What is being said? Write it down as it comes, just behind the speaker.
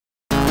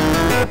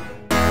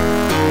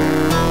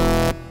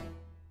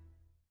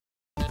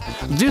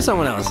do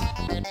someone else.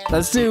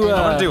 Let's do.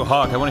 I want to do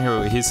Hawk. I want to hear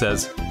what he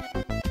says.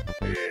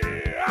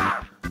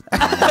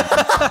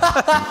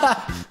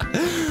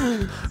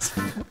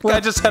 Guy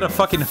just had a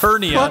fucking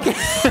hernia.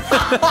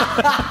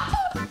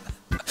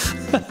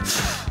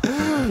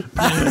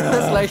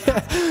 It's like,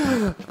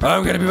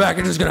 I'm gonna be back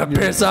and just gonna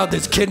piss out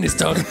this kidney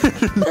stone.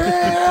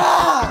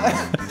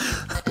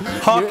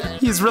 Hawk,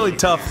 he's really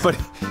tough, but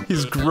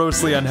he's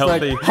grossly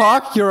unhealthy. Like,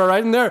 Hawk, you're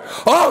alright in there?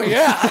 Oh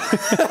yeah!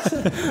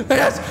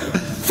 Yes!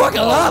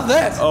 Fucking love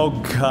this! Oh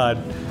god.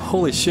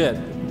 Holy shit.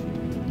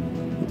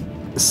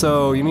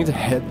 So you need to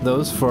hit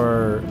those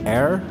for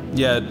air?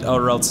 Yeah,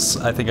 or else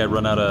I think I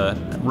run out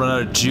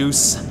of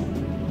juice.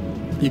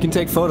 You can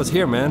take photos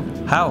here,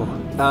 man. How?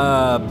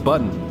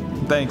 Button.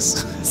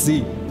 Thanks.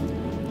 Z.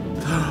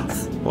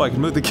 Oh, I can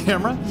move the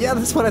camera? Yeah,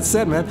 that's what I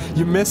said, man.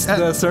 You missed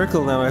the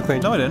circle now, I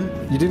think. No, I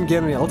didn't. You didn't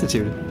get any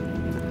altitude.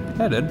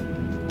 I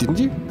did. Didn't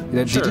you?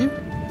 Sure. Did you?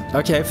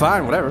 Okay,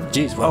 fine, whatever.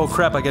 Jeez. Well. Oh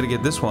crap, I gotta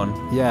get this one.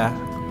 Yeah.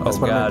 Oh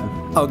god.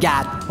 Oh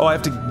god. Oh, I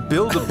have to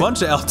build a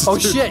bunch of altitude. Oh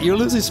shit, you're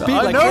losing speed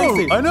like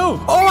crazy. I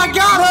know. Oh my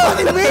god,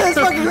 fucking me, it's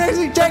fucking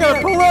crazy. Check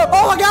it. Pull up.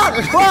 Oh my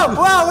god.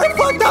 Whoa, we're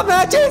fucked up,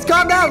 man. Jeez,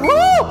 calm down.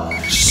 Woo!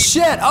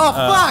 Shit. Oh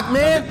fuck,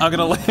 man. I'm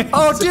gonna land.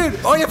 Oh dude.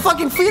 Oh, your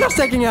fucking feet are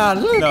sticking out.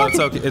 No, it's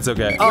okay. It's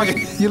okay. Oh,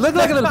 you look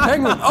like a little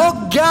penguin.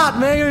 Oh god,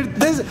 man. You're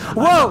this.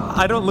 Whoa.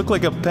 I don't look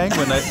like a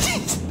penguin.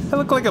 I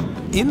look like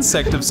an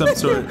insect of some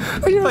sort.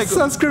 You're like,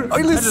 so screwed. Oh,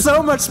 you lose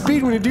so much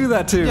speed when you do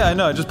that too. Yeah, I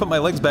know. I just put my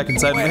legs back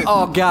inside me.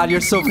 Oh god,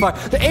 you're so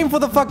fucked. Aim for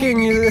the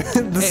fucking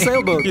the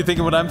sailboat. You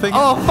thinking what I'm thinking?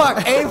 Oh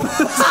fuck, aim.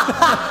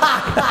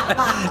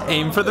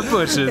 Aim for the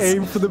bushes.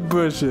 Aim for the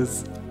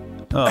bushes.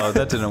 Oh,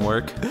 that didn't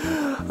work.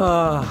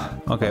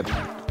 Okay.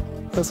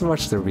 Let's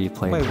watch the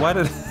replay. Wait, why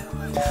did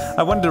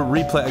I wanted to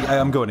replay?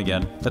 I'm going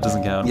again. That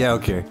doesn't count. Yeah,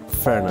 okay.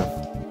 Fair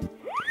enough.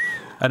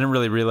 I didn't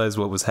really realize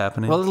what was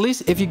happening. Well, at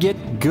least if you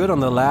get good on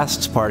the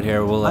last part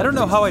here, we'll... I don't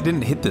know how I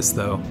didn't hit this,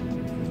 though.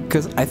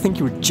 Because I think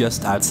you were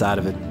just outside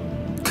of it.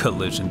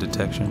 Collision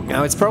detection.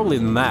 Now, it's probably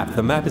the map.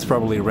 The map is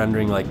probably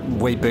rendering, like,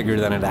 way bigger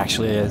than it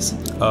actually is.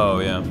 Oh,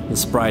 yeah. The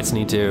sprites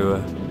need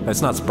to...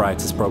 it's not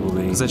sprites, it's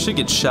probably... Because I should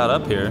get shot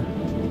up here.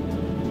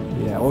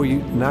 Yeah, oh,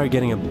 now you're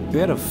getting a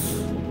bit of...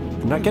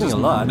 You're not getting Just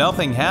a lot.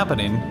 Nothing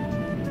happening.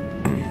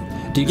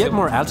 Do you get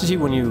more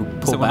altitude when you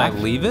pull back?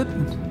 When I leave it?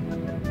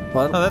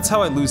 Well, No, that's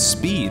how I lose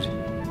speed.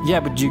 yeah,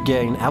 but you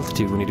gain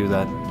altitude when you do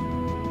that.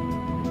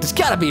 There's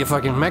gotta be a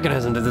fucking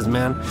mechanism to this,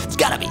 man. It's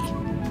gotta be.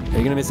 Are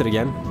you gonna miss it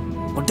again?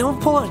 Well,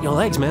 don't pull out your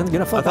legs, man. Get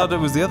a fuck I thought it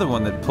was the other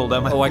one that pulled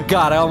out my... Oh my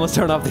god, I almost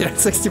turned off the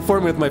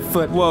N64 with my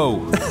foot.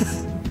 Whoa.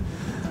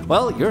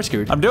 Well, you're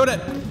screwed. I'm doing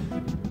it.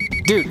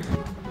 Dude,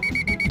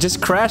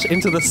 just crash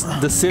into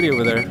the city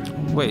over there.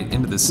 Wait,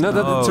 into this... No,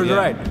 to the yeah.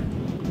 right.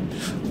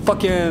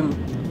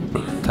 Fucking...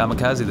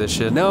 Kamikaze this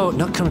shit. No,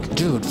 not coming...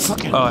 Dude,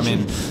 fucking... Oh, I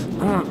mean...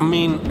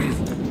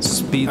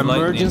 Speed lightning.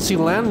 Emergency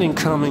landing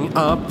coming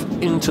up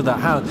into the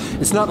house.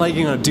 It's not like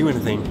you're gonna do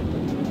anything.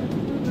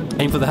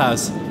 Aim for the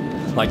house.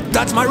 Like,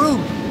 that's my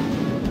room!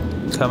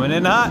 Coming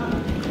in hot.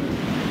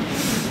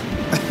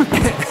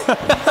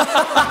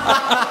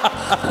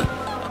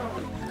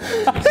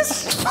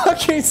 This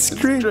fucking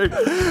scream.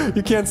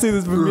 You can't see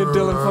this, but me and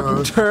Dylan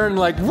fucking turned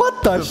like,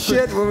 what the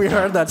shit when we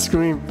heard that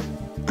scream.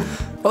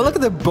 Oh, look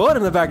at the boat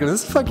in the background.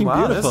 This is fucking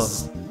beautiful.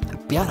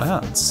 Wow,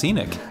 it's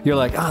scenic. You're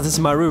like, ah, this is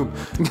my room.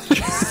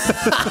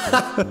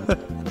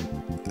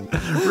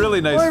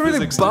 Really nice Oh, it really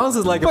physics.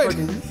 bounces like a Wait,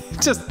 fucking...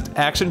 just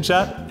action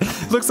shot.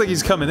 Looks like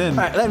he's coming in.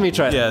 All right, let me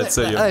try. Yeah,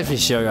 so you. Let me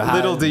show you how.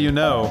 Little do you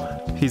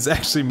know, he's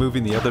actually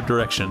moving the other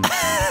direction.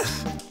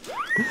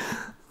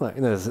 Look,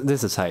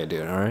 this is how you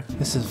do it, all right?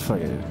 This is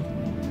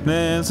fucking...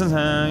 This is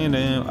how you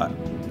do.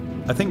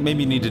 I think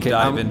maybe you need to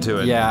dive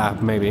into it. Yeah,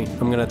 maybe.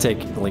 I'm gonna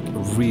take, like,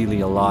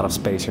 really a lot of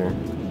space here.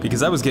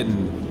 Because I was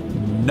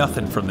getting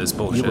nothing from this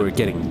bullshit. You were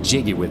getting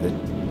jiggy with it.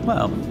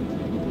 Well,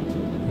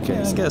 Okay.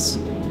 yeah, I guess.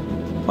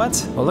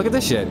 What? Oh, look at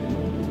this shit.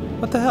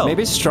 What the hell?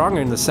 Maybe it's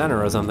stronger in the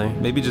center or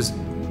something. Maybe just...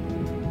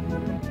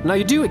 No,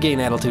 you do gain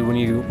altitude when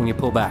you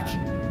pull back.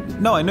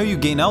 No, I know you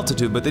gain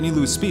altitude, but then you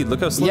lose speed.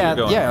 Look how slow you're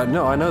going. Yeah,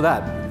 no, I know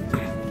that.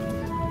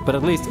 But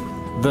at least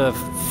the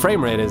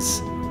frame rate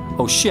is...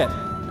 Oh, shit.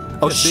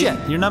 Oh, Yeah, see,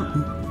 shit. You're not...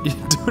 You're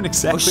doing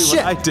exactly shit.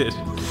 what I did.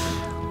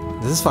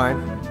 This is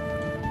fine.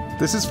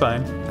 This is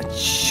fine. I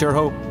sure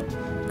hope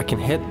I can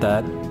hit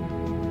that.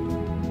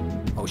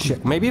 Oh,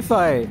 shit. Maybe if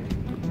I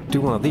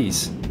do one of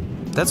these.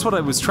 That's what I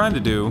was trying to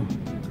do,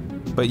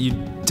 but you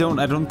don't...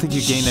 I don't think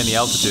you gain any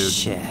altitude.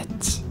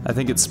 Shit. I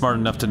think it's smart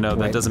enough to know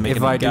that doesn't make if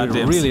any I do it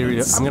goddamn really,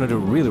 really, sense. I'm gonna do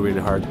it really, really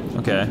hard.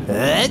 Okay.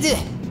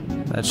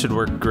 That should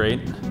work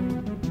great.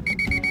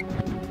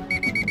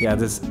 Yeah,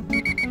 this...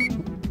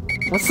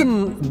 What's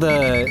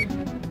the...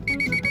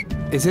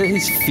 Is it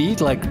his feet,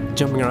 like,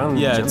 jumping around?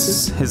 Yeah, and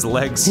it's his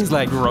legs. He's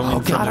like, growing oh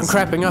from god, I'm his-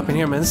 crapping up in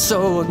here, man. It's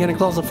so getting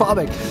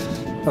claustrophobic.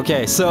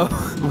 Okay, so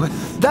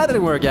that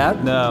didn't work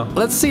out. No.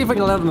 Let's see if I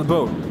can land on the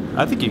boat.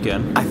 I think you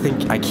can. I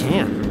think I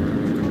can.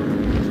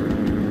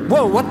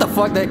 Whoa, what the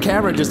fuck? That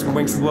camera just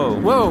winks. Whoa.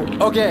 Whoa,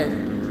 okay.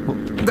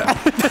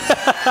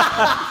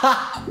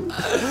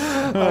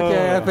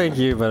 Okay, thank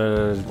you, but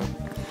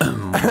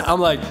I'm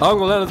like, I'm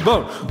gonna land on the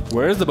boat.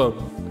 Where is the boat?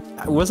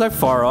 Was I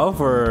far off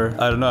or?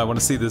 I don't know. I want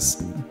to see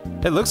this.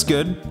 It looks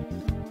good.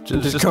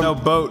 Just no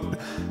boat.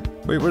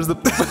 Wait, where's the?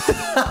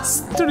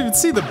 Don't even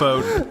see the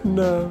boat.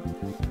 No.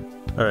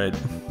 All right.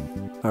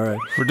 All right.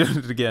 We're doing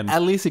it again.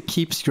 At least it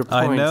keeps your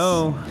points. I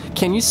know.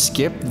 Can you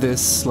skip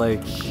this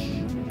like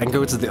and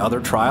go to the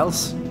other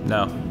trials?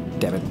 No.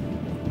 Damn it.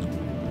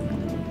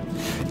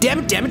 Damn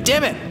it! Damn it!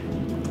 Damn it!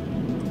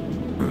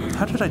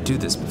 How did I do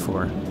this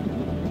before?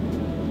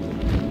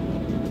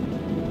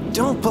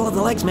 Don't pull up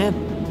the legs, man.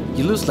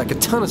 You lose like a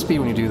ton of speed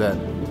when you do that.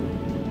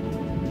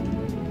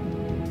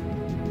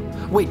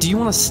 Wait, do you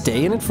want to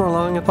stay in it for as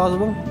long as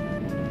possible?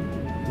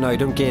 No, you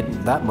don't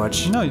gain that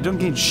much. No, you don't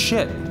gain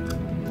shit.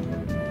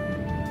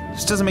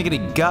 This doesn't make any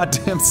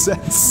goddamn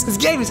sense. This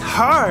game is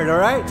hard,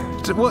 alright?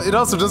 Well, it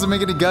also doesn't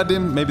make any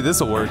goddamn... Maybe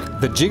this'll work.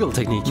 The jiggle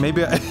technique.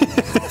 Maybe I...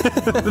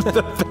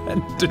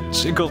 the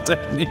jiggle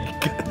technique.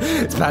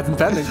 It's patent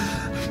pending.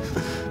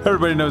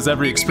 Everybody knows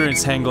every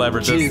experienced hangler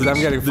does. Jeez, I'm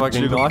getting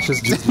fucking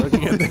nauseous just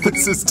looking at this.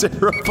 This is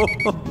terrible.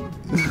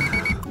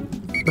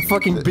 The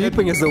fucking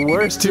beeping is the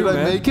worst too, Did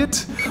man. I make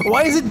it?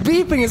 Why is it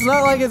beeping? It's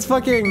not like it's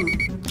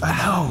fucking... I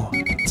know.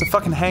 It's a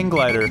fucking hang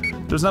glider.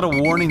 There's not a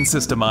warning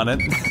system on it.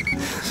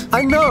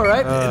 I know,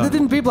 right? It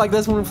didn't beep like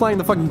this when we were flying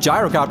the fucking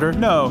gyrocopter.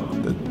 No.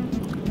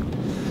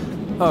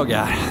 Oh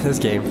god, this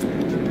game.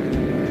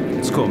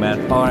 It's cool,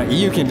 man. Alright,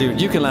 you can do it.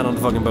 You can land on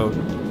the fucking boat.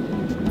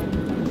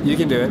 You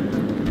can do it.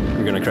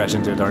 You're gonna crash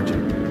into it, aren't you?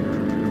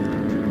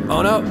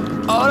 Oh no!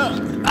 Oh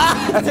no!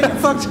 Ah! I think it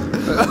fucked!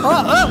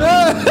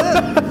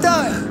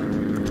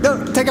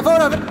 No, take a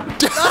photo of it!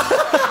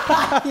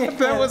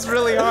 That was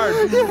really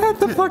hard. You had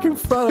the fucking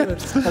front of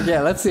it. Okay,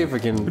 let's see if we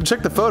can...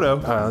 Check the photo.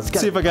 let's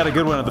See if I got a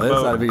good one of the This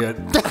boat. ought to be good.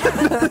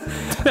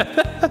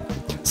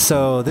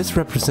 So this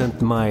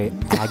represents my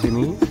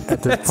agony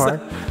at this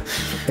part.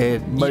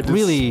 It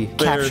really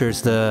despair.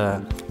 captures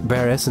the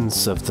bare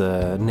essence of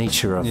the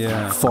nature of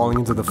Yeah. falling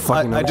into the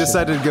fucking I ocean.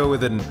 decided to go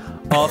with an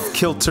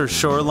off-kilter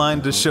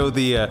shoreline to show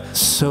the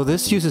So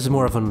this uses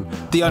more of an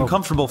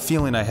uncomfortable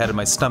feeling I had in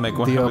my stomach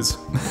when I was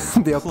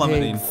the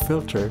plummeting. opaque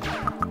filter.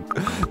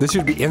 This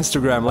should be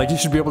Instagram. Like you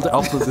should be able to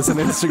upload this on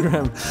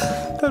Instagram.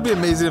 That'd be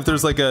amazing if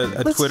there's like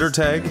a Twitter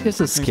tag. Let's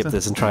just skip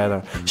this and try it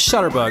out.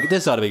 Shutterbug.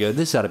 This ought to be good.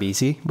 This ought to be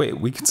easy. Wait,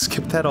 we could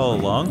skip that all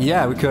along?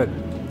 Yeah, we could.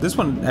 This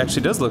one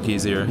actually does look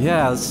easier.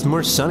 Yeah, it's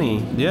more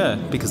sunny. Yeah,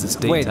 because it's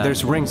daytime. Wait,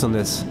 there's rings on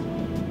this.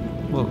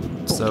 Well,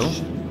 so?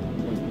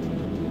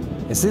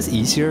 Is this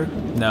easier?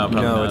 No,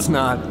 probably No, not. it's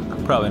not.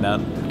 Probably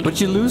not. But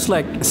you lose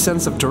like a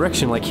sense of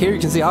direction. Like here you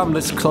can see I'm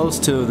this close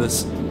to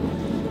this.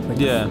 Like,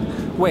 Yeah.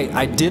 Wait,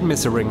 I did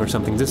miss a ring or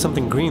something. There's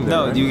something green there.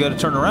 No, right? you gotta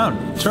turn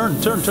around. Turn.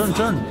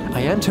 I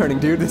am turning,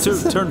 dude. This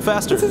is Turn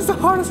faster. This is the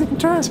hardest I can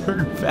turn.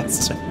 Turn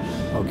faster.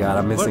 Oh god,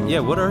 I'm missing.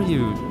 What are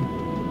you?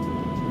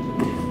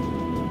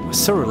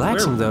 So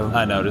relaxing though.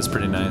 I know, it is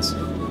pretty nice.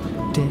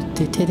 I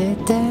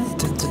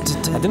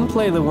didn't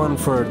play the one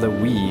for the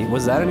Wii.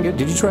 Was that any good?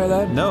 Did you try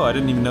that? No, I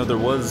didn't even know there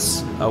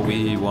was a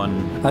wee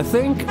one. I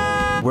think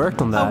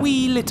worked on that. A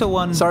wee little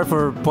one. Sorry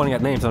for pointing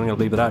at names. I'm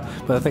gonna bleep it out.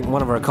 But I think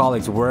one of our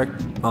colleagues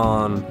worked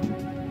on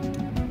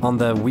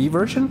the Wii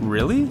version.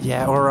 Really?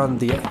 Yeah, or on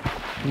the.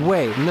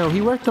 Wait, no,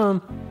 he worked on.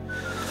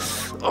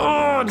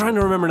 Oh, I'm trying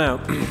to remember now.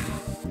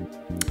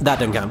 That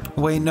didn't count.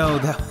 Wait, no,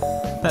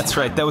 that's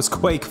right. That was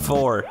Quake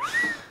 4.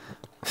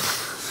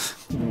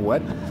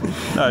 What?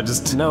 No, I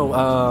just... No,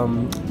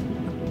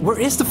 where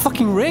is the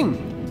fucking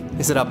ring?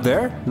 Is it up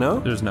there? No?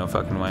 There's no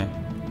fucking way.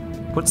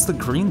 What's the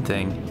green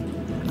thing?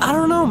 I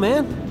don't know,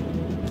 man.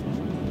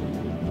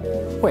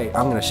 Wait,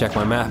 I'm gonna check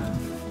my map.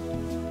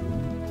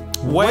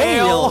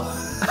 Whale!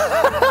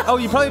 Oh,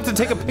 you probably have to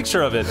take a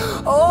picture of it.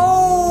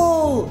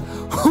 Oh!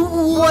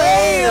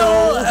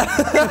 Whale!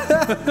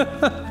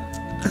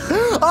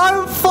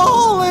 I'm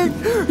falling!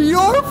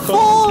 You're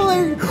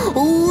falling!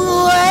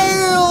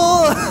 Whale!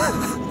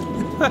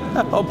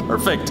 Oh,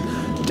 perfect.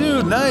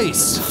 Dude,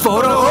 nice.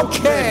 Photo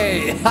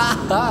okay!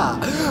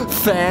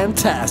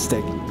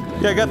 Fantastic.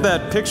 Yeah, I got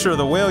that picture of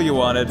the whale you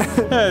wanted.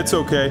 Yeah, it's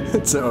okay.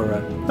 It's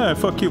alright. Hey,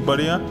 fuck you,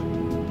 buddy, huh?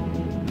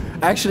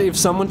 Actually, if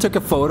someone took a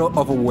photo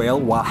of a whale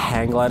while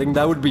hang gliding,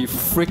 that would be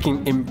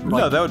freaking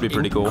that would be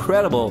pretty cool.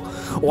 Incredible.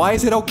 Why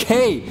is it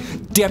okay?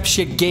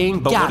 Dipshit game.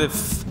 But God what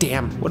if...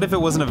 damn. What if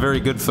it wasn't a very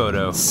good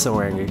photo?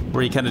 So angry.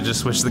 Where you kind of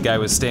just wish the guy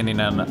was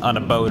standing on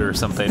a boat or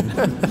something.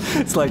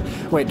 It's like,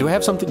 wait, do I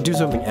have do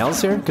something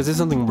else here? Because there's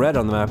something red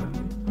on the map.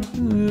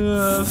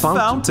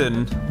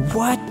 Fountain.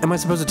 What? Am I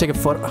supposed to take a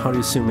photo? How do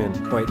you zoom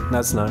in? Wait,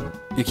 that's not.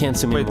 You can't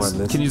zoom in Wait, more than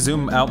this. can you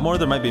zoom out more?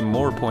 There might be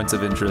more points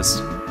of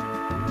interest.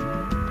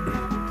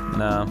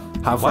 No.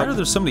 How Why far- are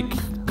there so many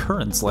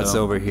currents, What's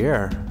though? over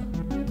here?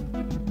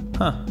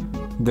 Huh.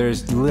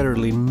 There's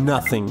literally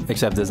nothing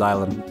except this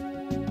island.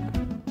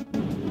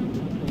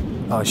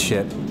 Oh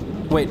shit.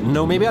 Wait,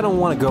 no, maybe I don't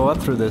want to go up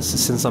through this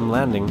since I'm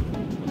landing.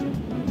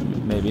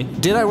 Maybe.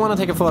 Did I want to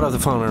take a photo of the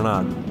phone or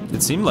not?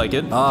 It seemed like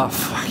it. Oh,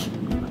 fuck.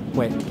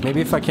 Wait,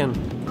 maybe if I can...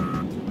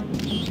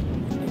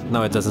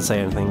 No, it doesn't say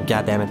anything.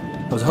 God damn it.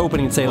 I was hoping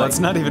you'd say Well, like... it's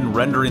not even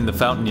rendering the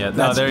fountain yet.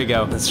 Oh, there you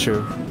go. That's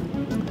true.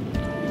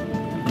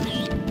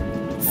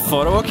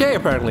 Photo okay,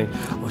 apparently.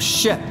 Oh,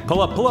 shit.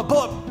 Pull up, pull up, pull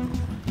up!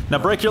 Now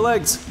break your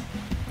legs.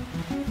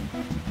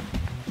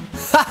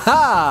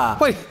 Ha!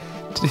 Wait.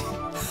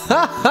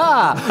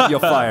 Ha! You're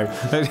fired.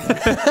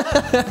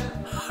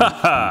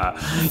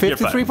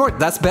 53 points.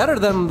 That's better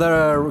than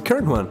the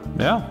current one.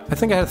 Yeah. I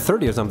think I had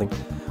 30 or something.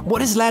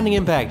 What is landing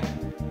impact?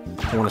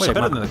 I want to check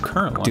better my... than the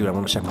current one. Dude, I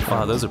want to check my Wow,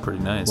 phone. those are pretty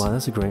nice. Wow,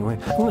 that's a great way.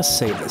 I'm going to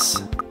save this.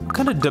 What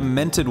kind of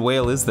demented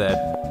whale is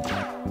that?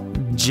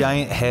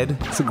 Giant head?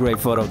 It's a great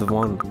photo of the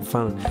one.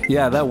 Fun.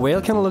 Yeah, that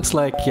whale kind of looks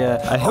like...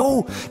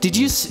 oh, did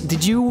you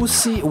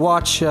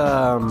watch...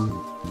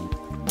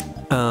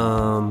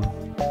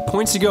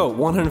 Points to go,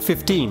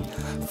 115.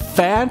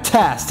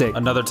 Fantastic.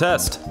 Another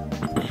test.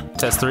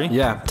 Test 3?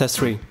 Yeah, test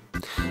 3.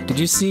 Did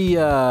you see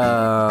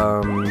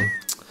what's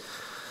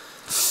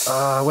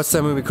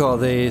that movie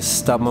called? The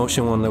stop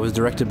motion one that was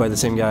directed by the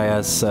same guy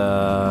as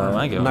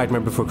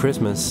Nightmare Before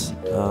Christmas.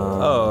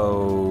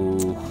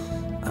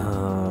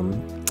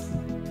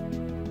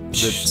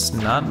 It's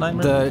not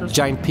Nightmare? The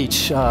Giant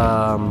Peach.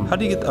 How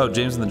do you get... Oh,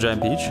 James and the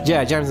Giant Peach?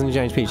 Yeah, James and the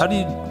Giant Peach. How do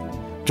you...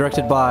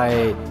 Directed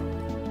by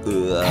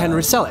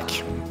Henry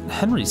Selick.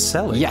 Henry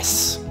Selick?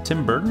 Yes.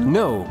 Tim Burton?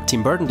 No,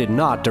 Tim Burton did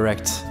not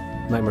direct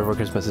Nightmare Before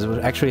Christmas. It was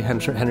actually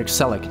Henrik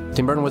Selick.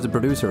 Tim Burton was the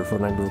producer for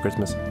Nightmare Before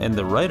Christmas. And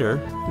the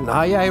writer?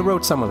 Yeah, he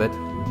wrote some of it.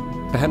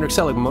 But Henrik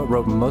Selick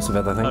wrote most of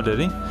it, I think. Oh, did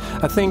he?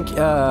 I think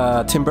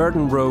Tim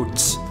Burton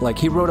wrote,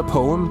 he wrote a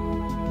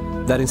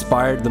poem that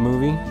inspired the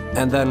movie,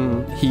 and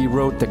then he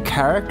wrote the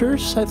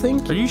characters, I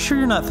think. Are you sure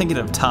you're not thinking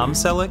of Tom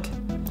Selleck?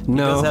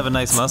 No. He does have a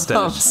nice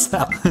mustache.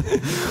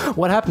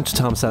 What happened to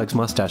Tom Selleck's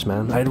mustache,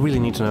 man? I really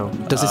need to know.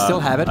 Does he still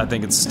have it? I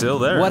think it's still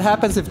there. What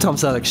happens if Tom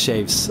Selleck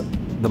shaves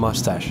the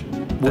mustache?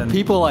 Will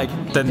people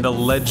Then the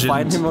legend...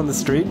 find him on the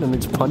street and they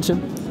just punch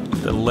him?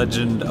 The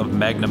legend of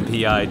Magnum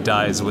P.I.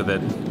 dies with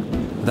it.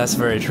 That's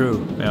very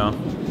true. Yeah.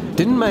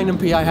 Didn't Magnum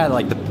P.I. had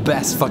the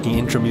best fucking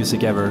intro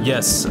music ever?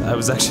 Yes, I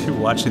was actually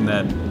watching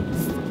that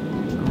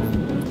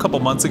a couple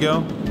months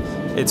ago.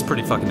 It's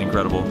pretty fucking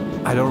incredible.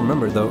 I don't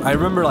remember though. I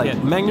remember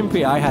Magnum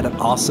P.I. had an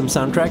awesome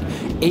soundtrack.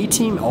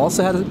 A-Team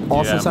also had an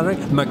awesome soundtrack.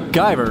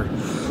 MacGyver.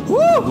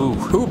 Woo!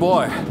 Ooh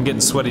boy. I'm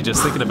getting sweaty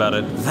just thinking about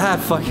it. That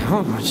fucking...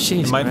 Oh my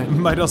jeez.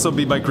 Might also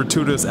be my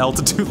gratuitous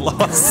altitude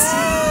loss.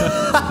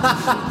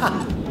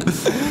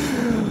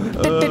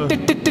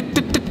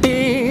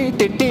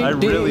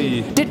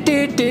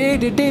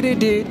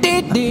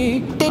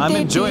 I'm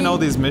enjoying all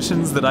these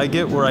missions that I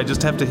get where I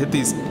just have to hit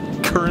these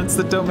currents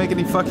that don't make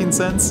any fucking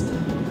sense.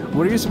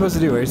 What are you supposed to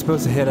do? Are you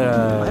supposed to hit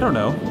I don't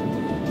know.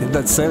 Hit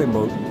that sailing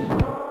boat.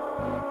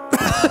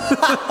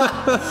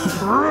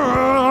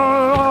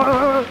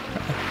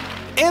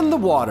 In the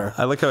water.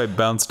 I like how I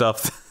bounced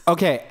off.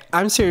 Okay,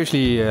 I'm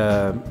seriously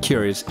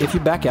curious. If you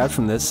back out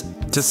from this,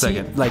 Just a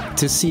second.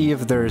 To see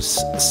if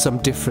there's some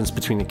difference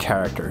between the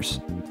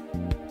characters.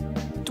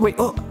 Wait,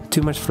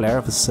 too much flare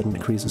of a sudden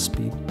decreases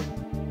speed.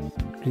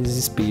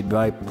 Increases speed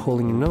by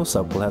pulling your nose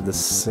up will have the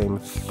same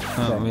effect.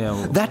 Yeah.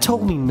 Well, that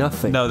told me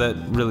nothing. no, that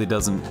really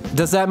doesn't.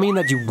 Does that mean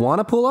that you want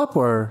to pull up,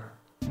 or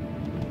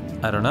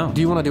I don't know.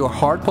 do you want to do a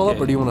hard pull up,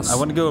 or do you want to? I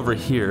want to go over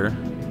here.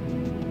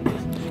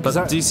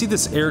 But do you see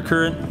this air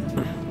current?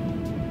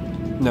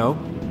 No.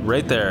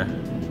 Right there.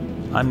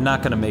 I'm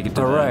not gonna make it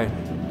to All that. right.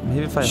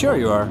 Maybe if I Sure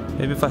you are.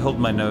 Maybe if I hold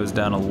my nose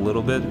down a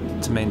little bit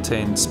to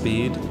maintain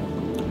speed.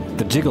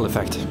 The jiggle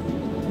effect.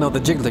 No, the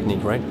jiggle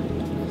technique, right?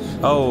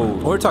 Oh,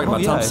 We're talking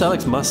about Tom yeah.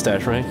 Selleck's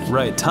mustache, right?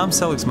 Right, Tom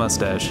Selleck's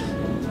mustache.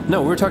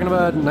 No, we're talking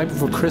about Night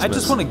Before Christmas. I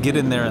just want to get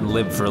in there and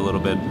live for a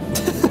little bit.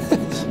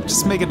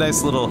 Just make a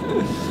nice little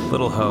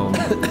home.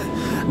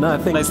 No, I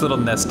think. Nice little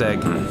nest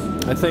egg.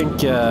 I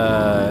think.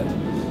 I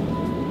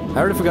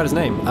already forgot his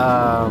name.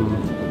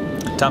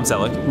 Tom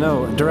Selleck.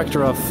 No,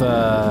 director of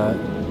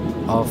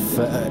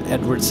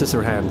Edward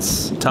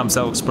Scissorhands. Tom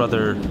Selleck's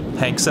brother,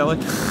 Hank Selleck.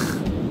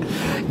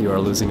 You are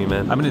losing me,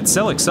 man. I mean, it's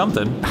Selleck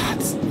something.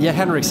 Yeah,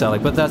 Henrik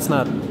Selick, but that's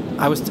not.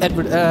 I was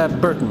Edward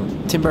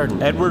Burton. Tim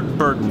Burton. Edward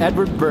Burton.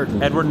 Edward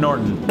Burton. Edward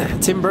Norton.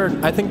 Tim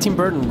Burton. I think Tim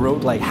Burton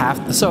wrote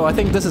half. So I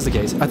think this is the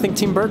case. I think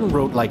Tim Burton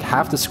wrote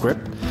half the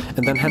script,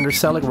 and then Henrik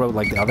Selick wrote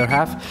the other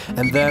half,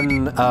 and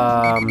then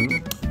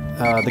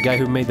the guy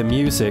who made the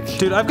music.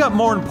 Dude, I've got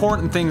more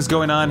important things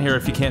going on here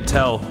if you can't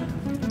tell.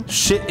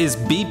 Shit is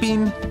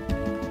beeping.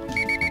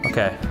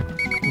 Okay.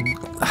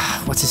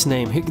 What's his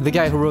name? The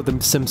guy who wrote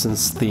the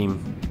Simpsons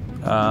theme.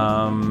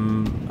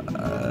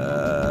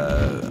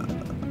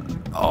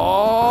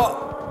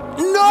 Oh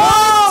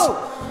no!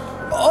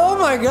 Oh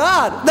my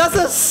god! That's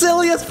the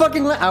silliest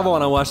fucking. I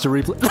want to watch the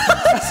replay.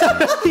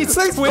 He's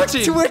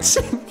twitching.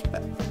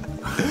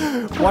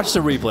 Watch the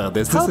replay of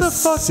this. How the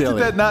is fuck silly.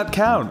 did that not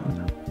count?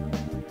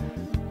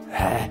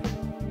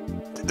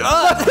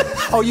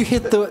 Oh, you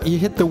hit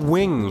the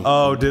wing.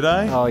 Oh, did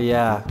I? Oh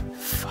yeah.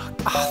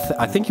 Fuck.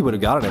 I think you would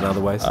have gotten it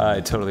otherwise. I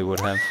totally would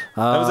have.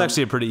 That was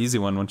actually a pretty easy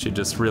one once you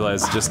just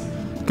realized. Just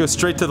go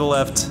straight to the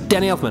left.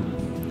 Danny Elfman.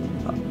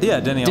 Yeah,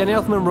 Danny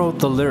Elfman wrote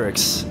the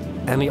lyrics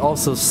And he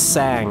also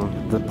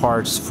sang the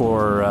parts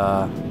for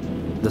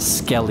the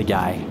Skelly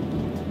guy.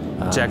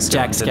 Jack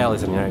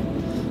Skellington, right?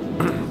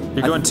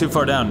 You're going too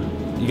far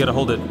down. You gotta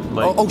hold it.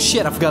 Like, oh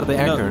shit! I forgot the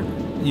anchor.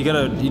 No,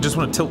 you just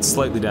want to tilt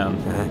slightly down.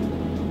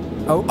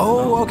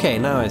 Okay,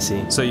 now I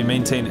see. So you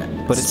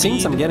maintain. But it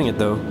seems I'm getting it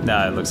though.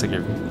 Nah, it looks like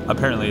you're.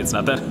 Apparently, it's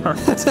not that hard.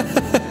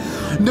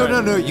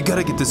 No. You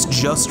gotta get this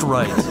just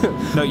right.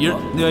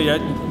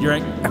 Your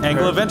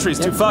angle of entry is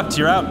too fucked.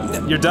 You're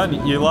out. You're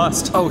done. You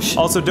lost. Oh shit.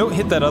 Also, don't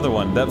hit that other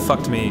one. That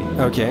fucked me.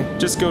 Okay.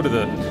 Just go to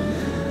the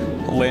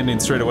landing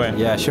straight away.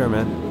 Yeah, sure,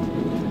 man.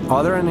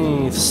 Are there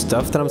any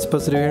stuff that I'm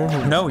supposed to do here?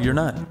 No, you're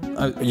not.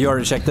 You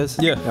already checked this?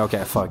 Yeah.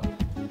 Okay, fuck.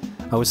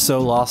 I was so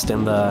lost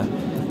in the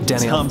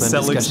Danny Tom Elfman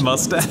Selleck's discussion.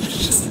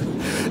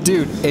 mustache.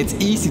 Dude, it's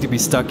easy to be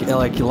stuck,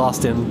 like,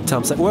 lost in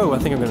Tom Selleck. Whoa, I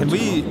think I'm gonna...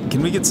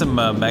 Can we get some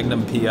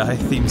Magnum PI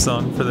theme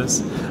song for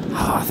this?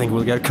 Oh, I think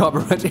we'll get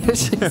copyright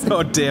issues.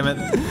 Oh, damn it.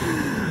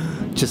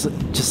 Just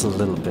a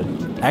little bit.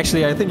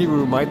 Actually, I think you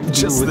might...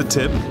 Just the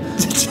tip?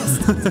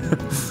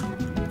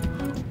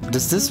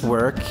 Does this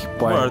work?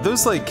 Or are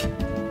those, like,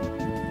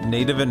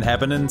 native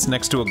inhabitants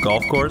next to a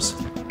golf course?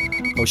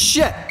 Oh,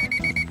 shit!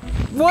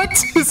 What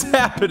is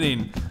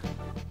happening?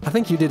 I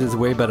think you did this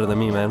way better than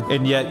me, man.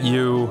 And yet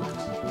you...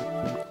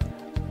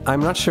 I'm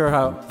not sure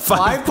how...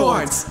 5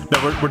 points!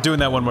 No, we're doing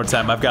that one more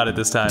time. I've got it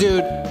this time.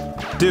 Dude,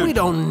 we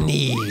don't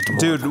need more.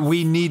 Dude,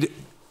 we need...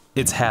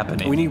 It's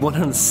happening. We need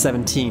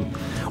 117.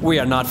 We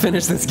are not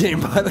finished this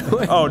game, by the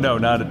way. Oh, no,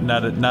 not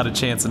a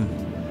chance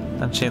in...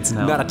 Not a chance in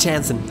hell. Not a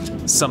chance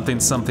in... Something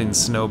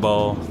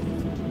snowball.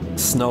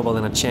 Snowball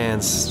in a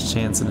chance.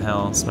 Chance in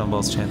hell.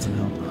 Snowball's chance in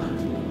hell.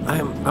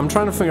 I'm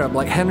trying to figure out,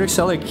 like, Henrik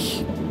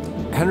Selick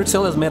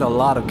has made a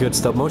lot of good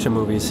stop motion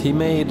movies. He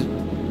made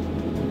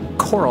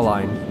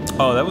Coraline.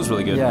 Oh, that was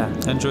really good. Yeah,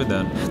 I enjoyed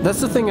that. That's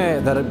the thing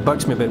that it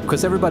bugs me a bit,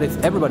 because everybody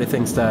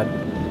thinks that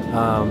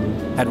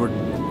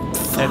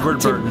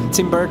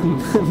Tim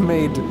Burton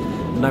made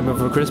Nightmare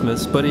Before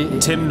Christmas, but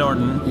Tim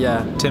Norton.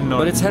 Yeah, Tim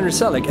Norton. But it's Henrik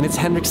Selick, and it's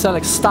Henrik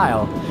Selick's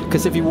style.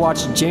 Because if you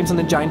watch James and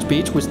the Giant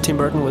Peach, which Tim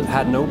Burton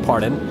had no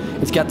part in,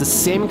 it's got the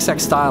same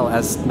exact style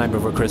as Nightmare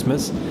Before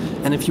Christmas.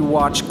 And if you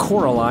watch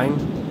Coraline,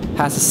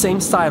 has the same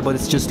style, but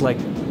it's just like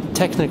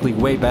technically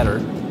way better.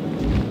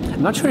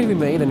 I'm not sure if he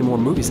made any more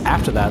movies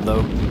after that,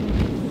 though.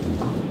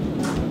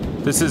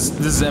 This is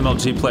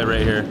MLG play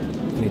right here.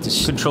 I need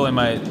to controlling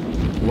my...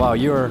 Wow,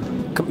 you're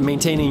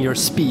maintaining your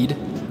speed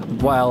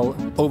while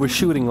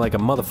overshooting like a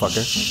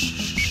motherfucker.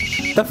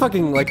 That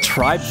fucking like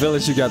tribe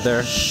village you got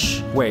there.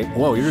 Wait,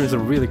 whoa, you're doing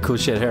some really cool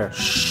shit here.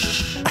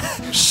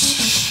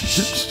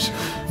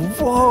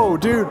 Whoa,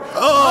 dude.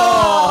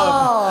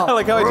 Oh! I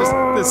like how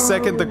the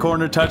second the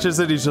corner touches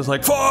it, he's just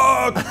like,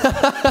 fuck!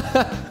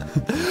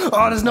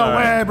 Oh, there's no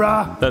way,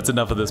 brah. That's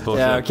enough of this bullshit.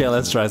 Yeah, okay,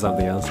 let's try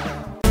something else.